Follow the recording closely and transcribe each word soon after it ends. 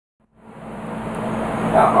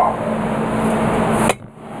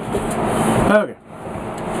Okay.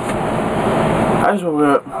 I just woke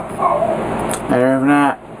up every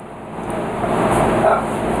night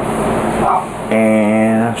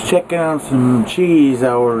and I was checking on some cheese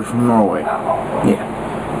I ordered from Norway.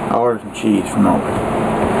 Yeah, I ordered some cheese from Norway.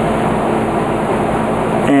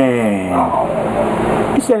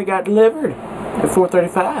 And he said it got delivered at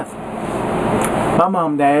 4:35. My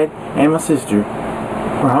mom, dad, and my sister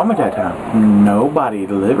were home at that time. Nobody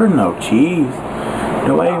delivered no cheese.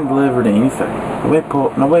 Nobody even delivered anything.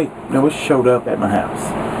 Nobody showed up at my house.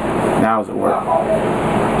 And I was at work.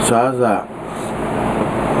 So I was like,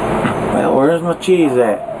 well, where's my cheese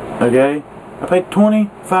at? Okay? I paid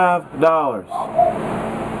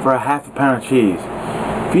 $25 for a half a pound of cheese.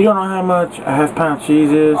 If you don't know how much a half pound of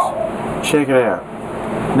cheese is, check it out.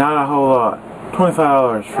 Not a whole lot.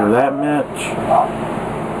 $25 for that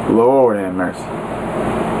much? Lord have mercy.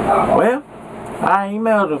 Well, I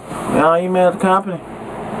emailed the company.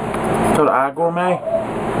 Told iGourmet.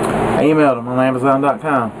 I emailed them on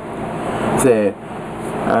Amazon.com. Said,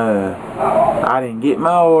 I didn't get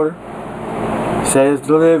my order. Says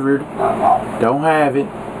delivered. Don't have it.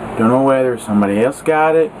 Don't know whether somebody else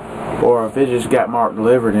got it or if it just got marked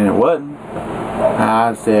delivered and it wasn't.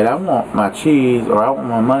 I said, I want my cheese, or I want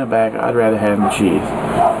my money back. I'd rather have my cheese.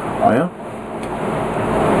 Well,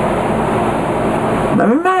 made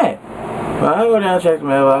me mad. Well, I go down and check the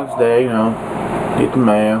mailbox today, you know, get the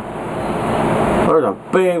mail. There's a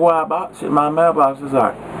big white box in my mailbox. It's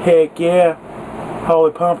like, heck yeah,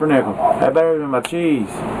 holy pumpernickel. That better be my cheese.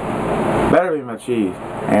 Better be my cheese.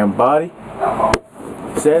 And buddy,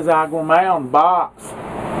 it says iGourmet on the box.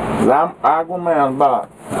 I'm iGourmet on the box.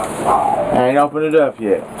 I ain't opened it up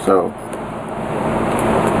yet, so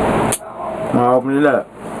I'm gonna open it up.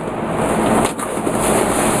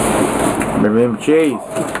 Better be my cheese.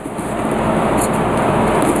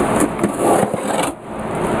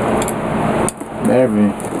 Better be.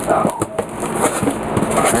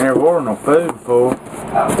 I never ordered no food before.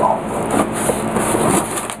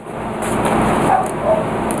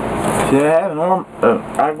 See, they have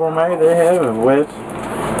iGourmet, they have a web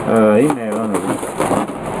email under it.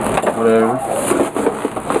 Whatever.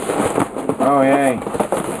 Oh yeah.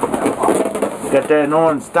 Got that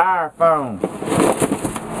annoying styrofoam.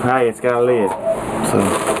 Hey, it's got a lid. So,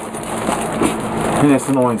 and it's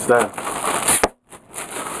annoying stuff.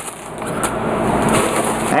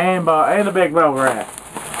 And a big bubble wrap.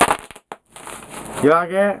 You like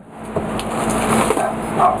that?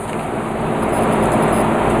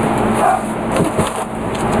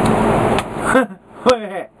 Look at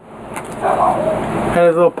that. Had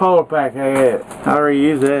this little polar pack I had. I already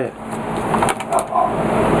used that.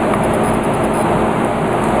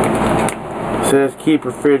 It says keep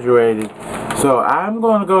refrigerated. So I'm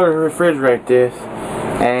going to go to refrigerate this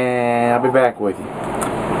and I'll be back with you.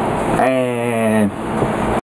 And